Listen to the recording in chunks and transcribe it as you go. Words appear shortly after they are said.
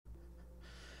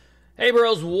Hey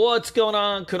bros, what's going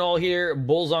on? Kunal here,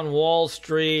 Bulls on Wall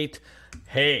Street.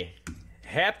 Hey,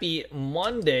 happy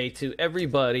Monday to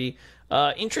everybody.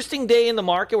 Interesting day in the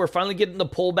market. We're finally getting the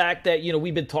pullback that,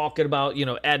 we've been talking about,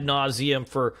 ad nauseum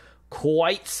for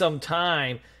quite some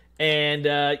time. And,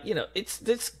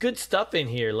 it's good stuff in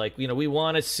here. Like, we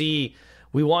want to see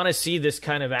this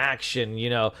kind of action.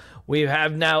 We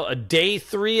have now a day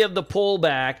 3 of the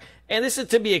pullback, and this is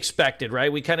to be expected,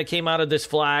 right? We kind of came out of this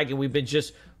flag and we've been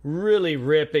just really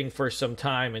ripping for some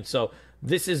time, and so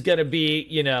this is going to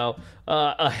be,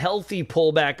 a healthy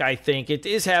pullback. I think it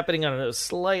is happening on a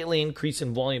slightly increase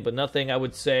in volume, but nothing I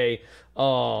would say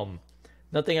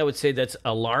that's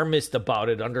alarmist about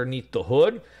it. Underneath the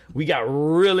hood, we got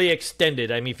really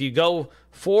extended. I mean, if you go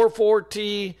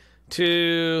 440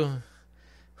 to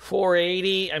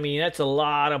 480, I mean, that's a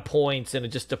lot of points in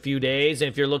just a few days. And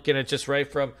if you're looking at just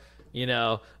right from,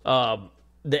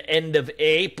 the end of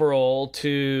April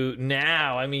to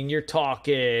now, I mean, you're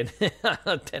talking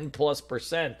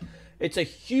 10+%. It's a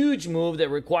huge move that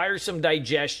requires some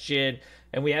digestion,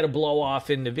 and we had a blow off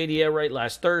in NVIDIA right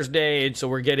last Thursday, and so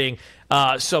we're getting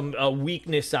some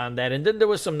weakness on that. And then there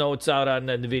was some notes out on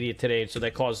NVIDIA today, and so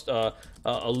that caused a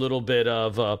little bit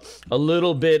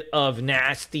of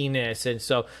nastiness. And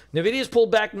so NVIDIA's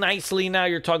pulled back nicely. Now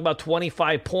you're talking about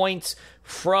 25 points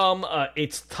from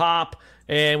its top.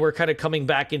 And we're kind of coming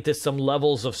back into some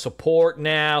levels of support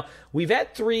now. We've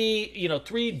had three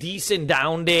decent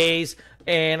down days.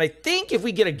 And I think if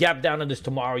we get a gap down on this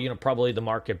tomorrow, probably the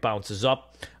market bounces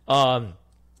up.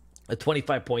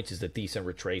 25 points is a decent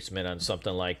retracement on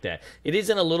something like that. It is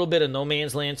in a little bit of no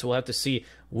man's land, so we'll have to see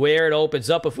where it opens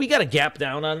up. If we got a gap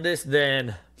down on this,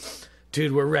 then,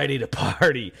 dude, we're ready to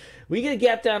party. We get a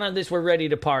gap down on this, we're ready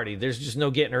to party. There's just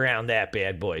no getting around that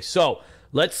bad boy. So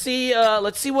let's see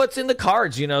what's in the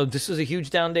cards. This is a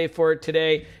huge down day for it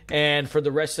today, and for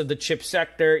the rest of the chip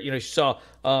sector. You saw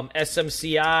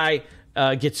SMCI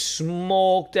get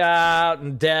smoked out,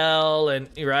 and Dell, and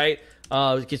right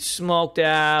get smoked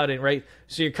out, and right.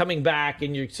 So you're coming back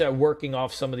and you're working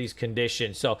off some of these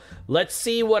conditions. So let's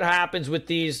see what happens with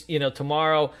these.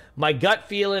 Tomorrow, my gut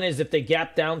feeling is if they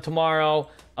gap down tomorrow,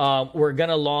 we're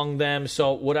gonna long them.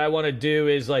 So what I want to do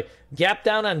is like gap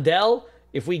down on Dell.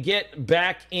 If we get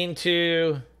back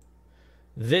into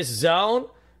this zone,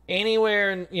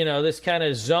 anywhere in, this kind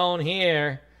of zone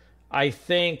here, I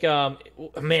think,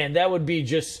 man, that would be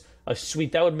just a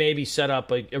sweet. That would maybe set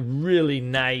up a really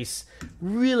nice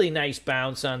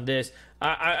bounce on this.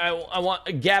 I want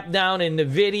a gap down in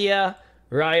NVIDIA,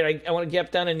 right? I want to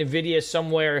gap down in NVIDIA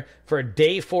somewhere for a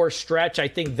day 4 stretch. I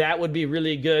think that would be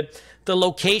really good. The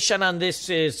location on this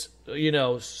is,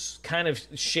 kind of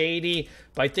shady,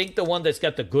 but I think the one that's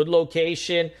got the good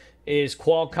location is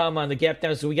Qualcomm on the gap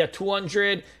down. So we got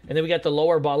 200, and then we got the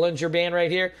lower Bollinger Band right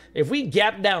here. If we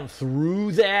gap down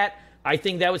through that, I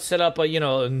think that would set up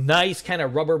a nice kind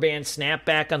of rubber band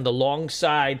snapback on the long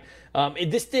side.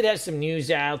 This did have some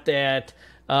news out that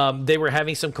they were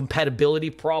having some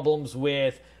compatibility problems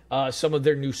with some of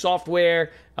their new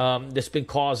software that's been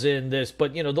causing this.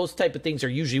 But, those type of things are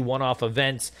usually one-off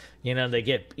events. They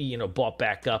get, bought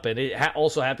back up. And it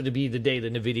also happened to be the day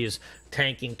that NVIDIA's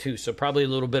tanking too. So probably a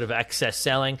little bit of excess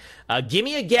selling. Give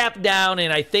me a gap down,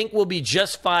 and I think we'll be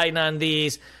just fine on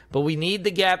these. But we need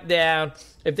the gap down.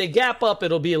 If they gap up,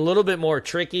 it'll be a little bit more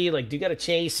tricky. Like, do you got to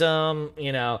chase them?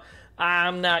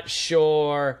 I'm not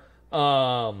sure.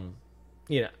 I'm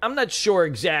not sure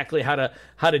exactly how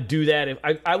to do that. If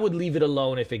I would leave it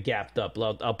alone if it gapped up.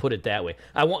 I'll put it that way.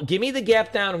 Give me the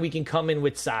gap down, and we can come in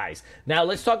with size. Now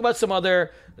let's talk about some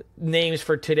other names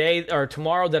for today or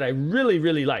tomorrow that I really,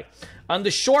 really like. On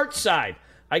the short side,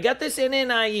 I got this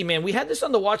NNIE, man. We had this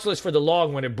on the watch list for the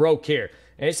long when it broke here,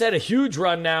 and it's had a huge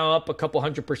run now, up a couple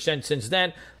 100% since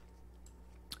then.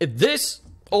 If this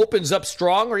opens up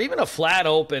strong, or even a flat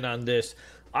open on this,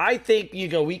 I think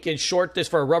we can short this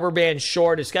for a rubber band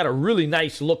short. It's got a really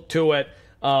nice look to it.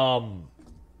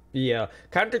 Yeah,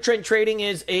 counter trend trading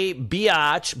is a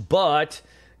biatch, but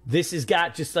this has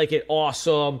got just like an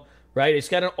awesome, right? It's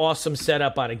got an awesome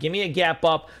setup on it. Give me a gap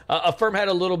up. A firm had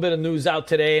a little bit of news out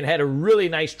today and had a really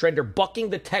nice trend. They're bucking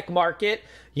the tech market,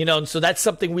 and so that's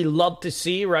something we love to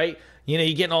see, right? You're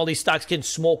getting all these stocks getting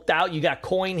smoked out. You got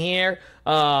Coin here.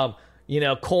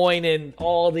 Coin and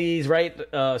all these, right?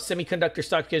 Semiconductor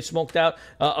stocks get smoked out.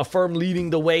 A firm leading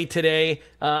the way today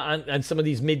on some of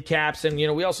these mid caps. And,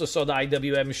 we also saw the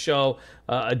IWM show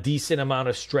a decent amount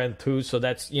of strength too. So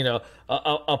that's,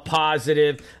 a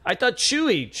positive. I thought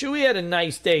Chewy had a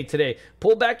nice day today.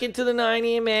 Pulled back into the 9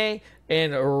 EMA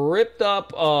and ripped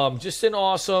up. Just an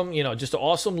awesome, just an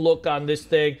awesome look on this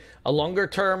thing. A longer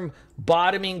term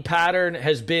bottoming pattern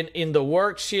has been in the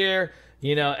works here.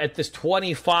 At this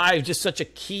 25, just such a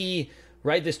key,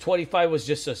 right? This 25 was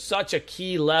just such a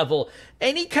key level.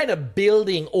 Any kind of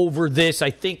building over this, I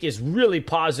think, is really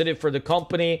positive for the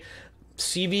company.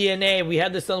 CVNA, we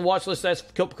had this on the watch list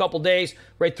last couple days,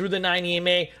 right through the 9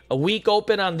 EMA. A week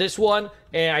open on this one,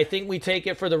 and I think we take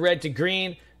it for the red to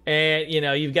green. And,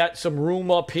 you've got some room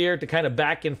up here to kind of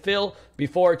back and fill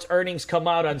before its earnings come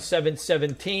out on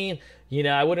 7/17.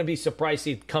 I wouldn't be surprised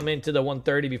to come into the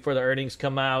 130 before the earnings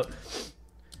come out.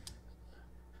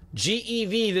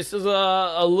 GEV, this is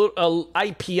a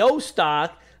IPO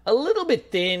stock. A little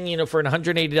bit thin, for an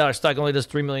 $180 stock, only does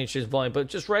 3 million shares volume, but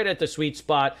just right at the sweet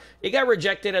spot. It got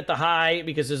rejected at the high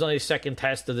because there's only a second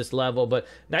test of this level, but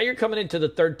now you're coming into the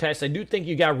third test. I do think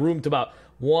you got room to about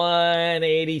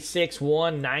 186,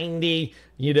 190,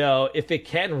 if it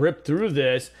can rip through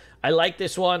this. I like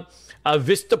this one.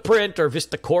 Vistaprint, or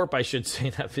Vistacorp, I should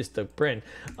say, not Vistaprint.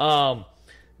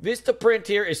 Vistaprint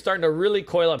here is starting to really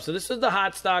coil up. So this is the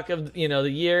hot stock of, the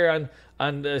year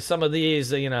on some of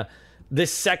these,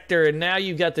 this sector, and now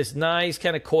you've got this nice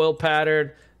kind of coil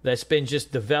pattern that's been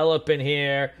just developing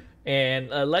here. And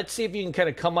let's see if you can kind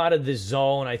of come out of this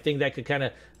zone. I think that could kind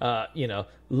of,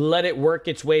 let it work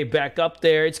its way back up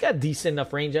there. It's got decent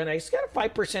enough range on it. It's got a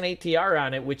 5% ATR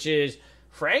on it, which is,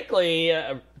 frankly,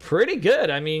 pretty good.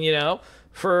 I mean,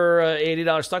 for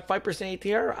 $80 stock, 5%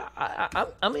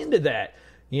 ATR, I'm into that.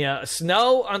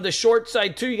 Snow on the short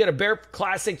side, too. You got a bear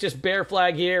classic, just bear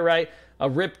flag here, right? A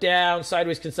rip down,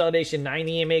 sideways consolidation, 9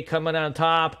 EMA coming on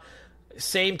top.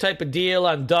 Same type of deal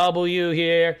on W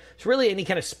here. It's really any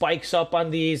kind of spikes up on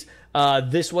these.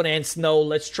 This one and Snow.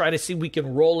 Let's try to see if we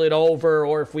can roll it over,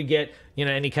 or if we get,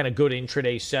 any kind of good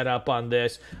intraday setup on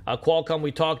this. Qualcomm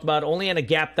we talked about, only in a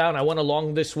gap down. I went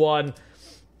along this one.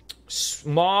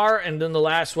 SMAR, and then the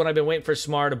last one, I've been waiting for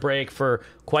SMAR to break for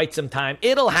quite some time.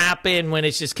 It'll happen when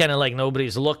it's just kind of like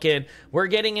nobody's looking. We're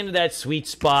getting into that sweet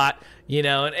spot,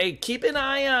 and hey, keep an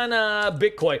eye on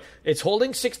Bitcoin. It's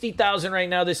holding 60,000 right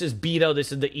now. This is BITO.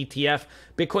 This is the ETF.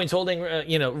 Bitcoin's holding,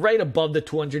 right above the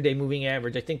 200-day moving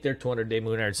average. I think their 200-day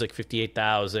moving average is like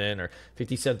 58,000 or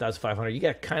 57,500. You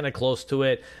got kind of close to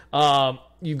it.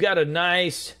 You've got a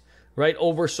nice, right,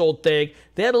 oversold thing.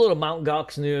 They had a little Mt.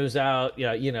 Gox news out,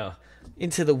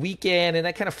 into the weekend, and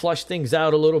that kind of flushed things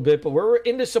out a little bit, but we're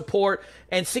into support,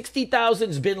 and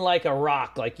 60,000's been like a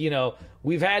rock. Like,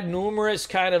 we've had numerous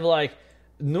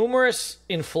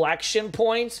inflection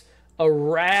points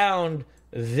around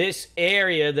this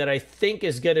area that I think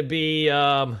is going to be,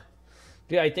 a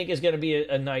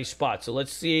nice spot. So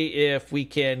let's see if we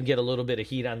can get a little bit of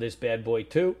heat on this bad boy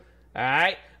too. All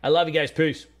right. I love you guys.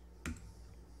 Peace.